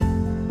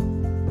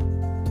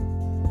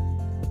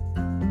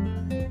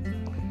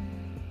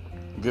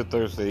Good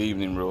Thursday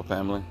evening, Real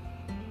Family.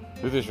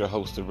 This is your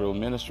host of Real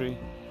Ministry,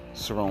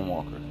 Saron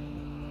Walker.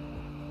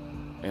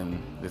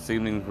 And this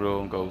evening's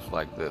Real goes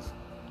like this.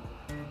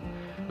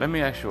 Let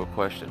me ask you a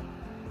question.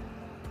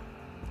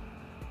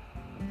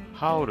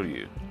 How old are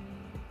you?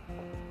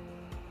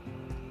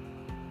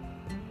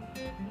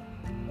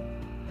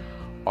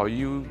 Are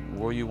you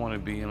where you want to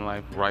be in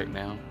life right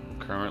now,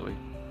 currently?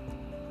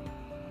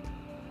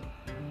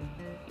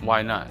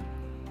 Why not?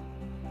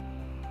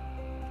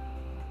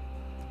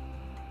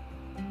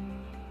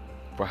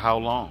 For how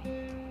long?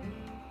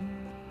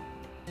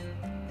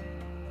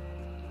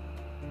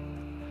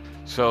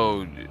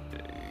 So,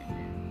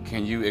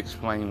 can you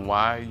explain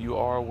why you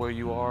are where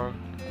you are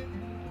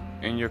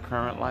in your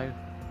current life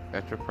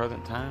at your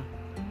present time?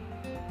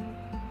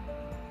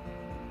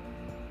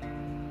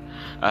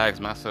 I asked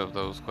myself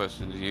those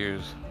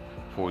questions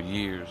for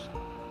years,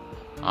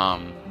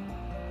 um,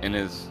 and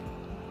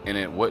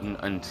it wasn't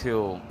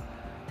until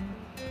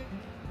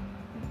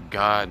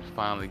God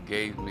finally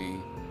gave me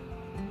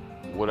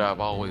what I've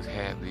always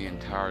had the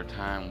entire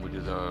time, which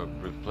is a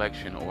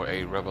reflection or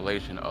a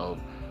revelation of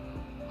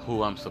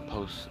who I'm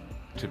supposed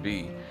to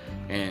be.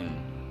 And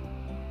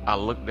I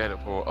looked at it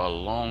for a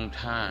long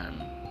time,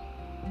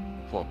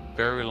 for a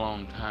very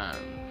long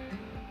time,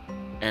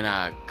 and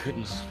I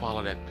couldn't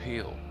swallow that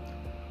pill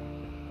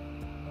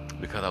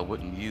because I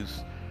wasn't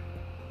used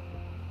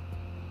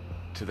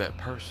to that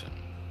person.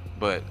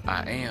 But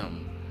I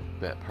am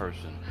that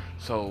person.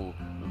 So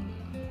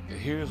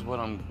here's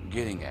what I'm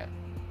getting at.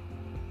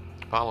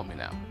 Follow me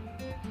now.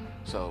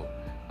 So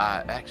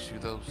I asked you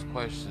those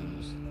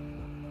questions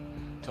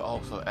to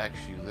also ask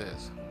you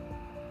this.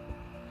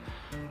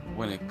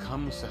 When it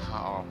comes to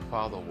how our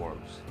Father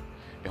works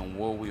and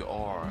where we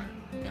are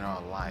in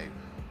our life,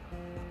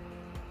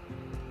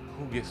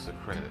 who gets the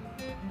credit?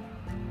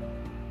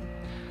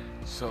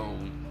 So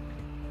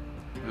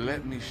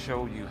let me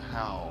show you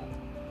how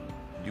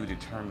you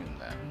determine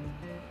that.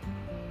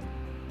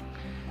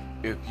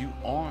 If you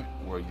aren't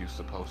where you're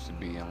supposed to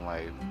be in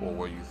life or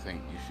where you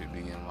think you should be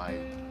in life,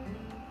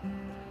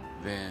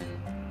 then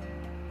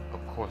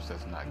of course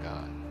that's not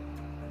God.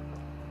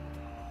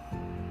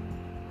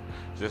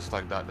 Just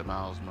like Dr.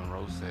 Miles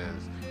Monroe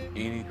says,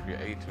 any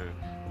creator,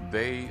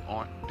 they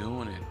aren't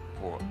doing it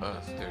for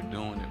us. They're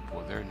doing it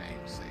for their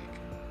namesake.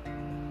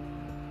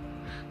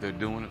 They're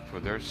doing it for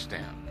their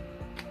stamp.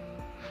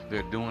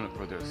 They're doing it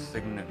for their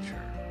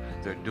signature.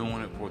 They're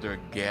doing it for their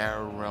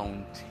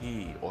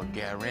guarantee or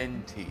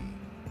guarantee.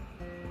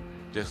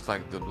 Just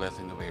like the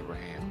blessing of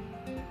Abraham.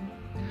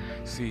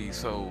 See,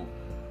 so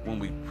when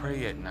we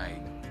pray at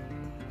night,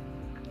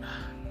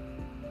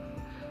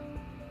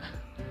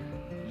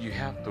 you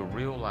have to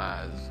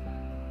realize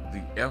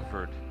the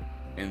effort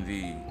and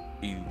the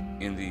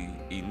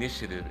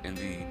initiative and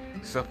the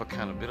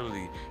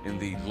self-accountability and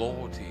the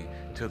loyalty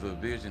to the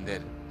vision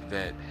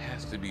that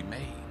has to be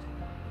made.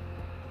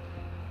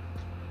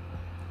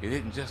 It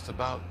isn't just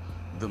about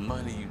the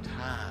money you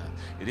tithe.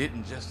 It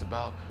isn't just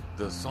about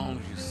the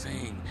songs you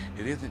sing.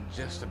 It isn't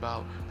just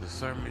about the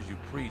sermons you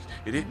preach.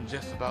 It isn't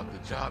just about the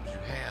jobs you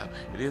have.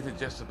 It isn't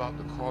just about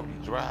the car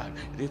you drive.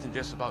 It isn't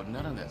just about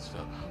none of that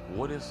stuff.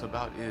 What it's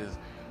about is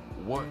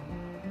what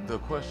the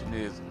question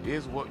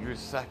is what you're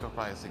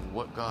sacrificing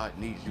what God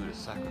needs you to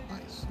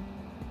sacrifice?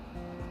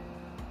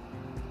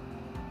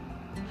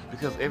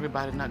 Because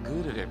everybody's not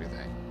good at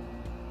everything.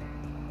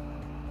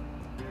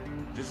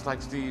 Just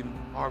like Steve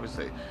Harvey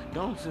say,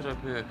 don't sit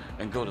up here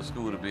and go to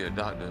school to be a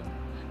doctor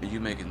and you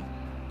making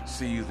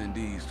C's and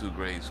D's through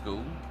grade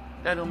school.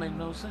 That don't make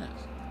no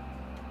sense.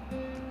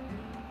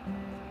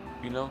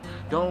 You know,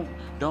 don't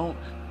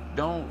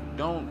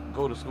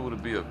go to school to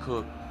be a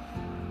cook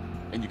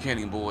and you can't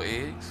even boil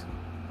eggs.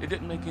 It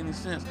didn't make any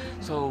sense.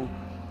 So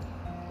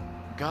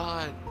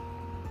God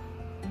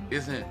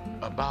isn't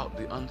about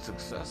the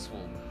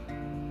unsuccessful,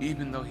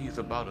 even though He's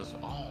about us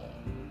all.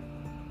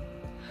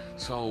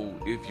 So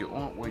if you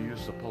aren't where you're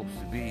supposed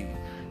to be,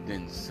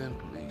 then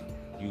simply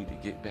you need to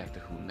get back to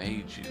who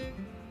made you.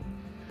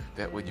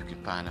 That way you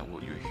can find out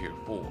what you're here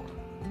for,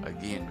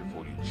 again,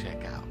 before you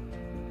check out.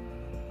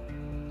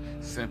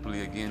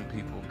 Simply, again,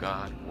 people,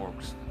 God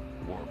works.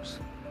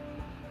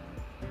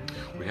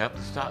 We have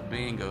to stop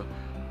being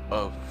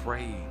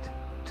afraid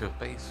to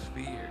face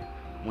fear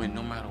when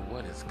no matter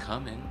what is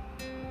coming,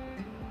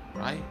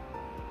 right?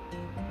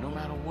 No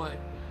matter what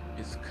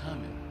is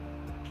coming.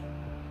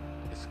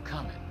 It's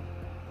coming.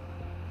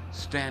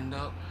 Stand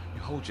up,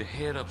 you hold your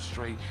head up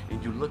straight,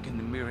 and you look in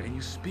the mirror and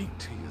you speak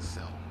to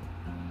yourself.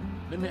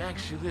 Let me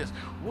ask you this.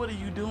 What are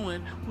you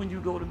doing when you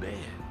go to bed?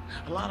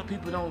 A lot of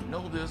people don't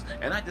know this,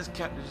 and I just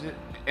captured it,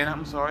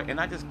 and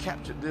I just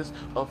captured this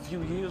a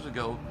few years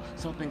ago,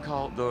 something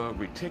called the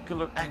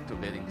reticular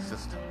activating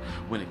system.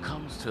 When it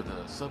comes to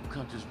the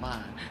subconscious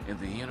mind and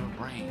the inner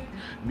brain,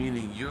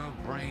 meaning your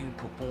brain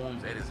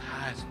performs at its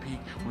highest peak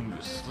when you're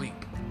asleep.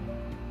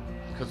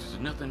 Because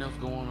there's nothing else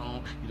going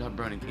on. You're not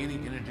burning any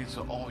energy,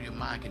 so all your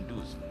mind can do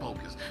is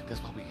focus.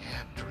 That's why we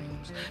have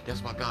dreams.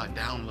 That's why God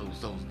downloads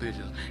those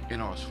visions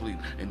in our sleep.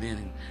 And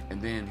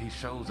then he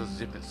shows us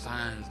different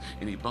signs,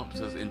 and he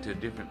bumps us into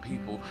different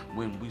people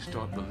when we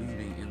start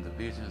believing in the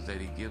visions that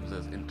he gives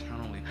us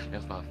internally.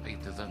 That's why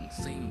faith is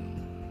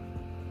unseen.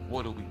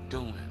 What are we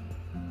doing?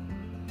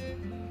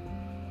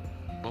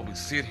 But we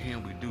sit here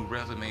and we do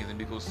resumes, and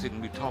we go sit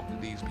and we talk to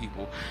these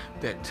people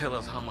that tell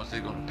us how much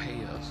they're going to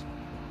pay us.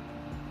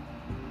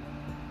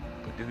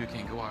 But then we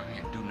can't go out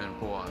here and do nothing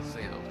for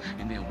ourselves,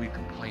 and then we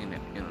complain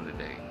at the end of the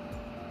day.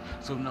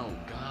 So no,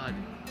 God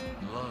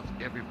loves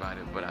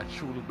everybody, but I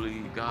truly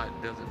believe God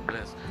doesn't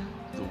bless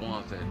the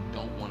ones that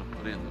don't want to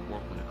put in the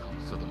work when it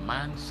comes to the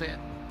mindset,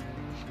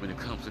 when it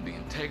comes to the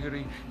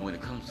integrity, and when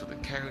it comes to the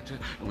character,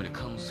 and when it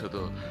comes to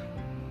the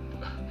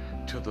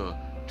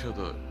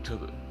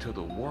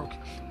work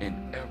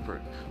and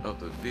effort of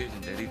the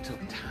vision that he took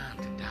time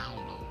to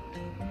download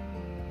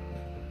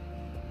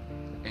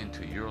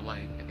into your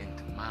life and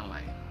into my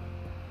life.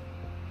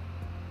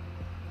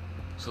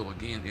 So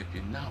again, if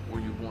you're not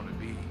where you want to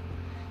be,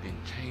 then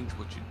change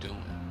what you're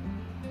doing.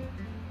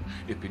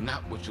 If you're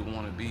not what you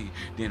want to be,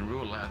 then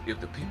realize if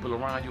the people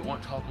around you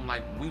aren't talking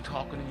like we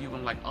talking to you,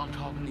 and like I'm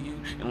talking to you,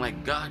 and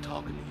like God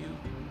talking to you,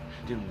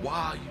 then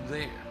why are you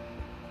there?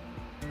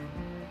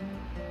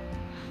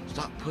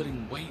 Stop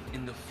putting weight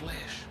in the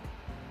flesh.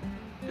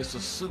 It's a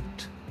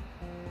suit.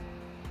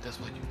 That's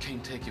why you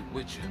can't take it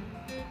with you.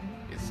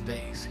 It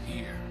stays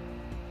here.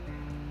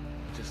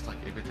 Just like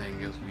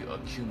everything else we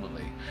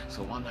accumulate.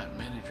 So why not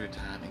manage your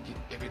time and get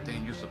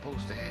everything you're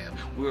supposed to have?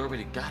 We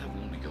already got it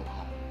when we go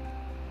home.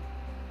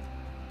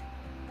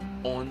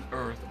 On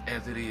earth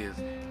as it is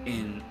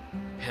in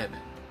heaven.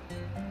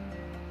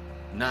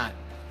 Not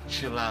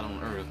chill out on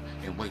earth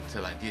and wait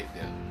till I get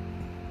there.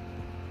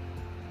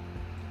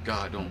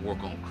 God don't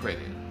work on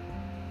credit.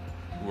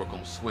 He work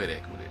on sweat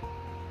equity.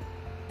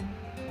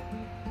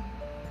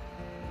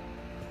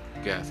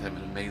 You guys have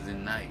an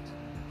amazing night.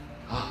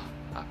 Ah,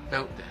 I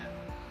felt that.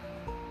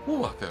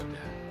 Ooh, I felt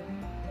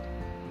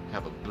that.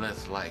 Have a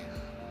blessed life,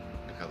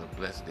 because a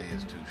blessed day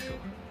is too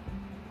short.